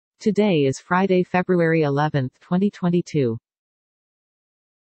Today is Friday, February 11, 2022.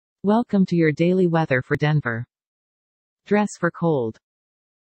 Welcome to your daily weather for Denver. Dress for cold.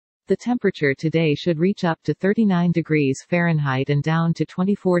 The temperature today should reach up to 39 degrees Fahrenheit and down to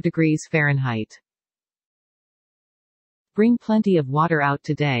 24 degrees Fahrenheit. Bring plenty of water out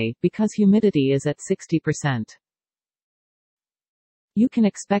today, because humidity is at 60%. You can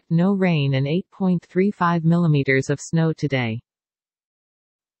expect no rain and 8.35 millimeters of snow today.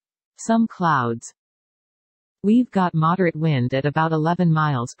 Some clouds. We've got moderate wind at about 11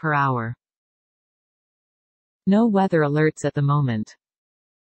 miles per hour. No weather alerts at the moment.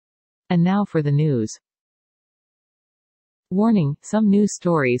 And now for the news. Warning, some news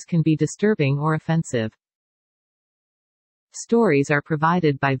stories can be disturbing or offensive. Stories are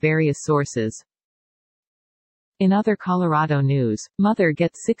provided by various sources. In other Colorado news, mother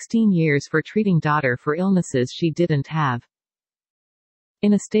gets 16 years for treating daughter for illnesses she didn't have.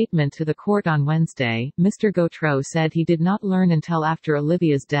 In a statement to the court on Wednesday, Mr. Gautreaux said he did not learn until after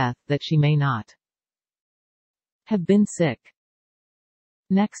Olivia's death that she may not have been sick.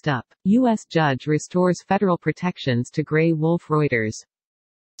 Next up, U.S. judge restores federal protections to gray wolf. Reuters.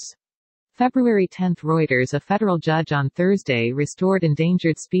 February 10. Reuters. A federal judge on Thursday restored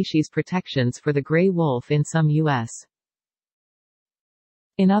endangered species protections for the gray wolf in some U.S.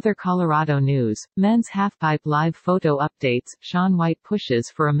 In other Colorado news, men's halfpipe live photo updates, Shaun pushes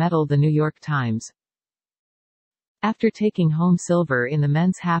for a medal. The New York Times. After taking home silver in the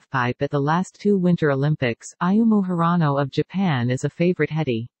men's halfpipe at the last two Winter Olympics, Ayumu Hirano of Japan is a favorite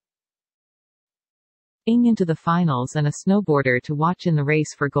heading into the finals and a snowboarder to watch in the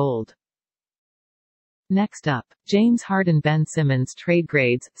race for gold. Next up, Harden-Ben Simmons trade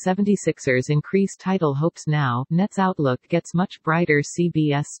grades, 76ers increase title hopes now, Nets outlook gets much brighter.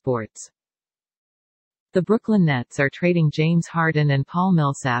 CBS Sports. The Brooklyn Nets are trading James Harden and Paul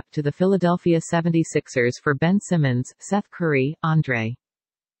Millsap to the Philadelphia 76ers for Ben Simmons, Seth Curry, Andre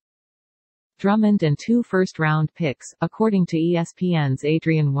Drummond and 2 first-round picks, according to ESPN's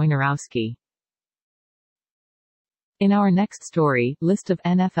Adrian Wojnarowski. In our next story, list of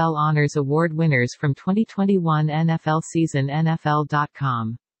NFL Honors Award winners from 2021 NFL season.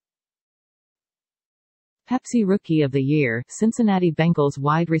 NFL.com. Pepsi Rookie of the Year, Cincinnati Bengals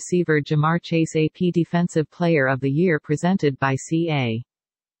wide receiver Jamar Chase. AP Defensive Player of the Year presented by C.A.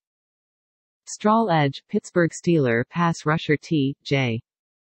 Strahl. Edge, Pittsburgh Steeler pass rusher T.J.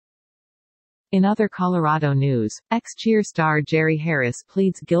 In other Colorado news, ex-Cheer star Jerry Harris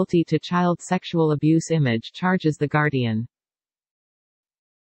pleads guilty to child sexual abuse. Image charges. The Guardian.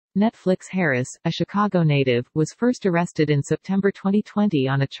 Netflix. Harris, a Chicago native, was first arrested in September 2020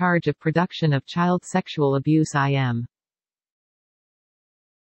 on a charge of production of child sexual abuse. IM.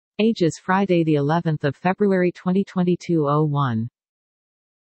 Ages Friday the 11th of February 2022 01.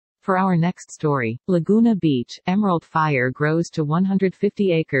 For our next story, Laguna Beach, Emerald Fire grows to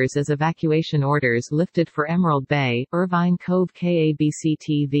 150 acres as evacuation orders lifted for Emerald Bay, Irvine Cove.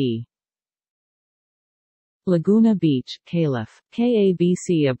 KABC-TV. Laguna Beach, Calif.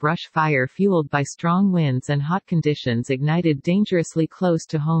 KABC. A brush fire fueled by strong winds and hot conditions ignited dangerously close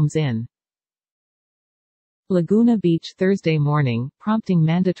to homes in Laguna Beach Thursday morning, prompting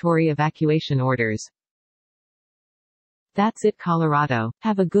mandatory evacuation orders. That's it, Colorado.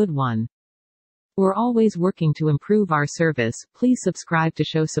 Have a good one. We're always working to improve our service. Please subscribe to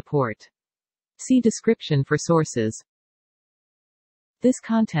show support. See description for sources. This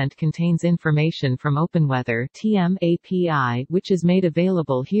content contains information from OpenWeather (TM) API, which is made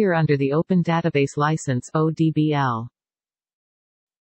available here under the Open Database License (ODBL).